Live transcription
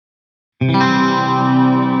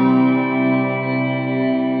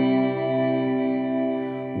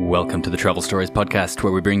Welcome to the Travel Stories podcast,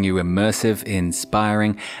 where we bring you immersive,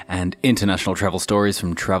 inspiring, and international travel stories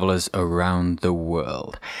from travelers around the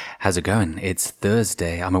world. How's it going? It's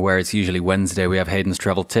Thursday. I'm aware it's usually Wednesday. We have Hayden's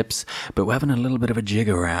travel tips, but we're having a little bit of a jig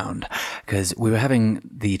around because we were having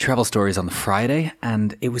the travel stories on the Friday,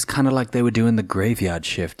 and it was kind of like they were doing the graveyard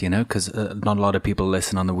shift, because not a lot of people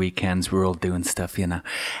listen on the weekends. We're all doing stuff, and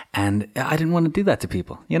I didn't want to do that to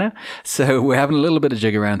people, So we're having a little bit of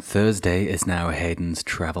jig around. Thursday is now Hayden's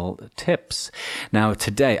travel tips. Now,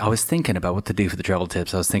 today, I was thinking about what to do for the travel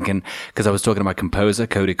tips. I was thinking, because I was talking about composer,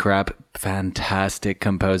 Cody Crabb, fantastic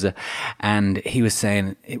composer, and he was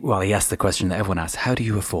saying, well, he asked the question that everyone asks, how do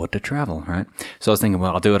you afford to travel, right? So I was thinking,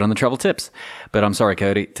 well, I'll do it on the travel tips. But I'm sorry,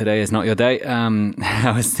 Cody, today is not your day.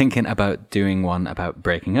 I was thinking about doing one about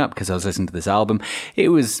breaking up, because I was listening to this album. It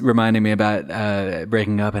was reminding me about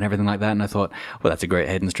breaking up and everything like that, and I thought, well, that's a great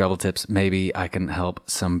Hayden's travel tips. Maybe I can help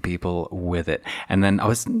some people with it. And then I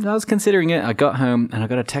was considering it. I got home and I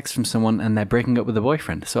got a text from someone and they're breaking up with a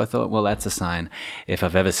boyfriend. So I thought, well, that's a sign if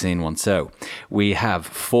I've ever seen one. So we have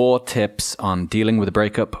 4 tips on dealing with a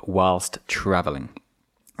breakup whilst traveling.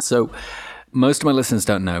 So most of my listeners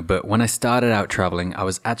don't know, but when I started out traveling, I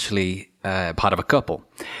was actually part of a couple.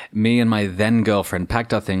 Me and my then girlfriend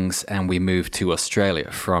packed our things and we moved to Australia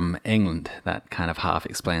from England. That kind of half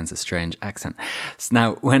explains the strange accent. So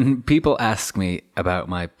now, when people ask me about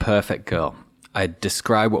my perfect girl, I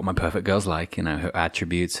describe what my perfect girl's like, her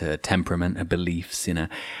attributes, her temperament, her beliefs,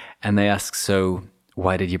 and they ask, so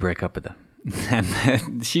why did you break up with her?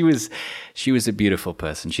 And she was a beautiful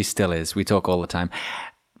person. She still is. We talk all the time.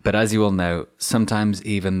 But as you all know, sometimes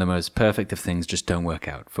even the most perfect of things just don't work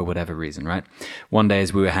out for whatever reason, right? One day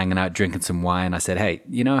as we were hanging out, drinking some wine, I said, hey,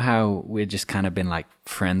 you know how we've just kind of been like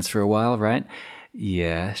friends for a while, right?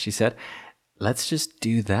 Yeah, she said, let's just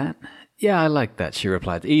do that. Yeah, I like that, she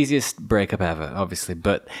replied. The easiest breakup ever, obviously,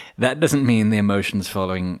 but that doesn't mean the emotions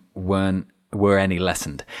following were any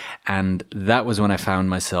lessened. And that was when I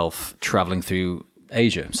found myself traveling through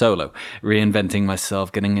Asia, solo, reinventing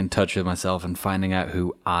myself, getting in touch with myself, and finding out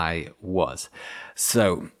who I was.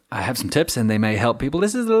 So I have some tips and they may help people.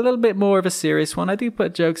 This is a little bit more of a serious one. I do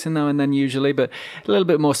put jokes in now and then usually, but a little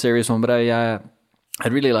bit more serious one. But I'd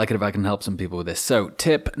really like it if I can help some people with this. So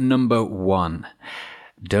tip number 1.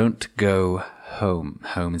 Don't go home.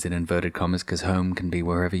 Home is in inverted commas because home can be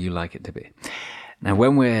wherever you like it to be. Now,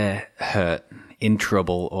 when we're hurt, in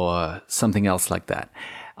trouble, or something else like that,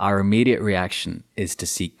 our immediate reaction is to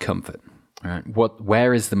seek comfort. Right?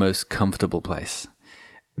 Where is the most comfortable place?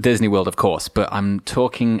 Disney World, of course, but I'm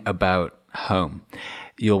talking about home.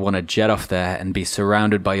 You'll want to jet off there and be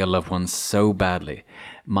surrounded by your loved ones so badly.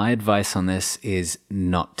 My advice on this is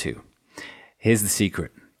not to. Here's the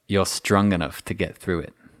secret. You're strong enough to get through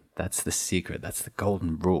it. That's the secret. That's the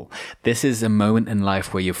golden rule. This is a moment in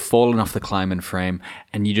life where you've fallen off the climbing frame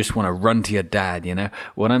and you just want to run to your dad,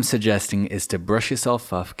 What I'm suggesting is to brush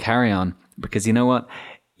yourself off, carry on, because you know what?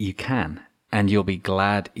 You can, and you'll be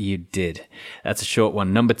glad you did. That's a short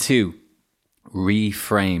one. Number 2,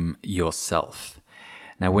 reframe yourself.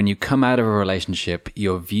 Now, when you come out of a relationship,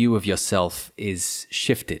 your view of yourself is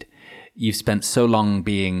shifted. You've spent so long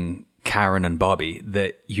being Karen and Bobby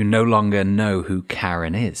that you no longer know who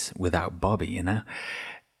Karen is without Bobby,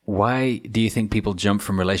 Why do you think people jump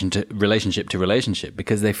from relationship to relationship?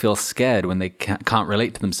 Because they feel scared when they can't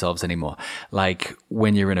relate to themselves anymore. Like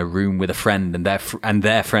when you're in a room with a friend and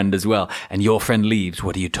their friend as well, and your friend leaves,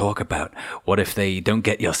 what do you talk about? What if they don't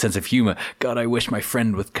get your sense of humor? God, I wish my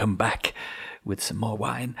friend would come back with some more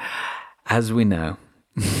wine. As we know,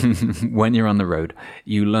 when you're on the road,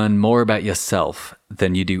 you learn more about yourself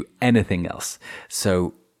than you do anything else.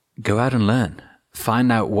 So go out and learn.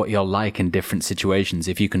 Find out what you're like in different situations.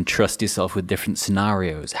 If you can trust yourself with different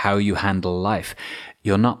scenarios, how you handle life.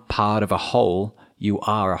 You're not part of a whole, you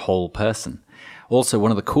are a whole person. Also,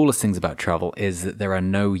 one of the coolest things about travel is that there are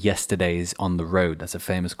no yesterdays on the road. That's a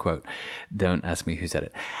famous quote. Don't ask me who said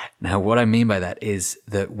it. Now, what I mean by that is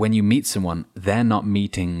that when you meet someone, they're not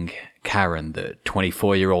meeting Karen, the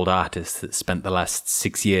 24-year-old artist that spent the last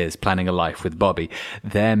 6 years planning a life with Bobby.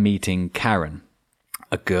 They're meeting Karen,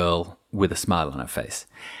 a girl with a smile on her face.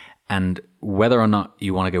 And whether or not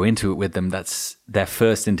you want to go into it with them, that's their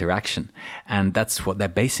first interaction. And that's what they're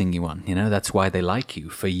basing you on. That's why they like you,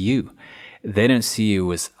 for you. They don't see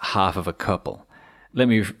you as half of a couple. Let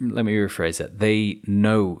me rephrase that. They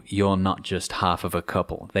know you're not just half of a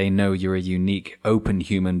couple. They know you're a unique, open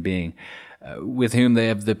human being with whom they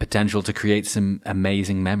have the potential to create some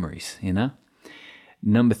amazing memories,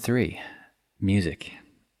 Number 3, music,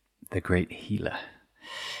 the great healer.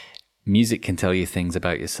 Music can tell you things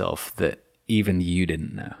about yourself that even you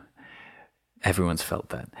didn't know. Everyone's felt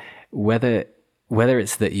that. Whether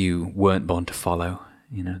it's that you weren't born to follow,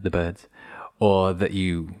 the birds, or that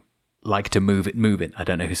you like to move it. I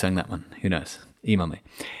don't know who sang that one. Who knows? Email me.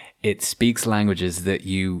 It speaks languages that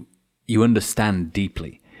you understand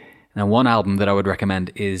deeply. Now, one album that I would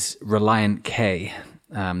recommend is Relient K.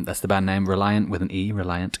 That's the band name, Relient with an E,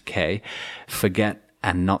 Relient K. Forget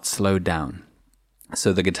and Not Slow Down.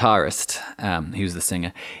 So the guitarist, he was the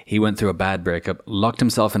singer, he went through a bad breakup, locked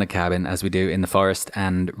himself in a cabin, as we do, in the forest,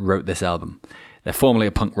 and wrote this album. They're formerly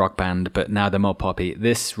a punk rock band, but now they're more poppy.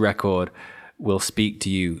 This record will speak to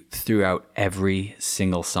you throughout every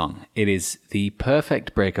single song. It is the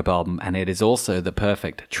perfect breakup album, and it is also the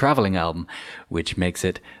perfect traveling album, which makes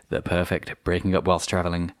it the perfect breaking up whilst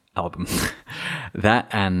traveling album. That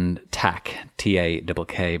and Tack,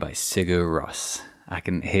 T-A-K-K by Sigur Rós. I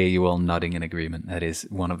can hear you all nodding in agreement. That is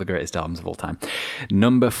one of the greatest albums of all time.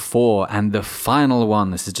 Number 4, and the final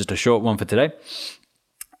one. This is just a short one for today.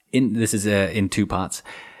 This is in 2 parts.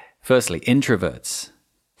 Firstly, introverts,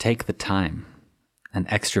 take the time, and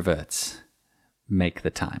extroverts, make the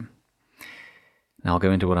time. Now I'll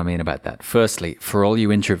go into what I mean about that. Firstly, for all you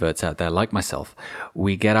introverts out there, like myself,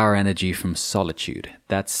 we get our energy from solitude.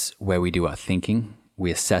 That's where we do our thinking,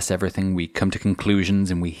 we assess everything, we come to conclusions,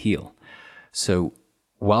 and we heal. So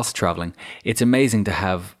whilst traveling, it's amazing to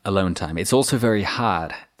have alone time. It's also very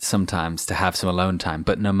hard sometimes to have some alone time,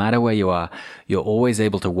 but no matter where you are, you're always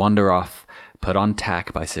able to wander off, put on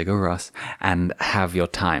Tack by Sigur Rós, and have your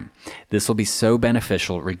time. This will be so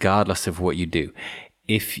beneficial regardless of what you do.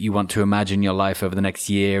 If you want to imagine your life over the next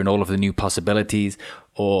year and all of the new possibilities,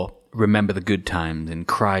 or remember the good times and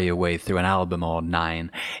cry your way through an album or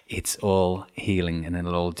 9, it's all healing and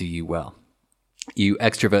it'll all do you well. You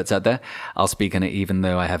extroverts out there, I'll speak on it even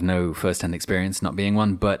though I have no first-hand experience not being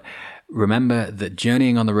one, but remember that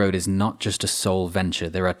journeying on the road is not just a sole venture.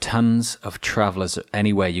 There are tons of travelers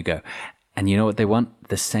anywhere you go. And you know what they want?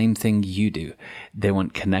 The same thing you do. They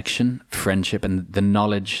want connection, friendship, and the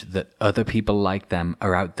knowledge that other people like them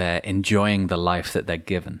are out there enjoying the life that they're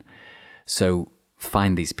given. So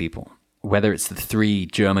find these people. Whether it's the 3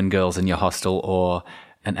 German girls in your hostel or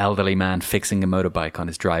an elderly man fixing a motorbike on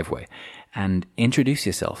his driveway, and introduce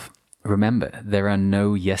yourself. Remember, there are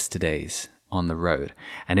no yesterdays on the road.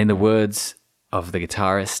 And in the words of the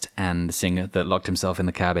guitarist and the singer that locked himself in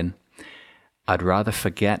the cabin, I'd rather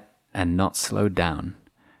forget and not slow down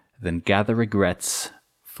than gather regrets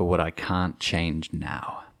for what I can't change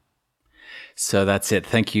now. So that's it.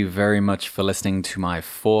 Thank you very much for listening to my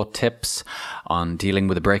 4 tips on dealing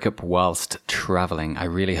with a breakup whilst traveling. I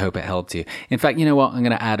really hope it helped you. In fact, you know what? I'm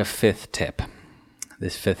going to add a 5th tip.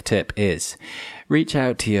 This 5th tip is reach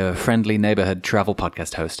out to your friendly neighborhood travel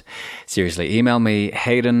podcast host. Seriously, email me,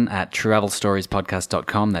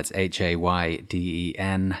 Hayden@travelstoriespodcast.com. That's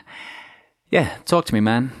Hayden. Yeah, talk to me,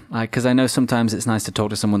 man. Because I know sometimes it's nice to talk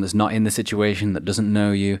to someone that's not in the situation, that doesn't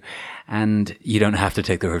know you, and you don't have to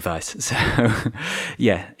take their advice. So,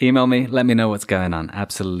 yeah, email me, let me know what's going on.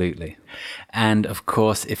 Absolutely. And of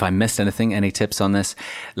course, if I missed anything, any tips on this,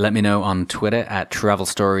 let me know on Twitter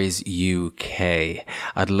 @TravelStoriesUK.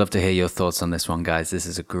 I'd love to hear your thoughts on this one, guys. This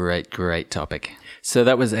is a great topic. So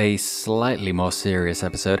that was a slightly more serious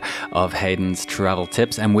episode of Hayden's Travel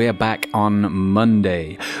Tips, and we're back on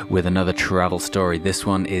Monday with another travel story. This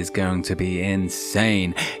one is going to be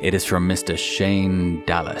insane. It is from Mr. Shane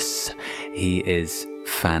Dallas. He is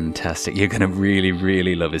fantastic. You're going to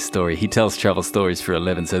really love his story. He tells travel stories for a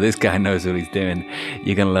living, so this guy knows what he's doing.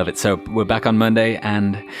 You're going to love it. So we're back on Monday,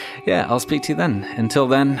 and yeah, I'll speak to you then. Until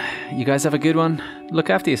then, you guys have a good one.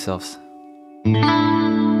 Look after yourselves.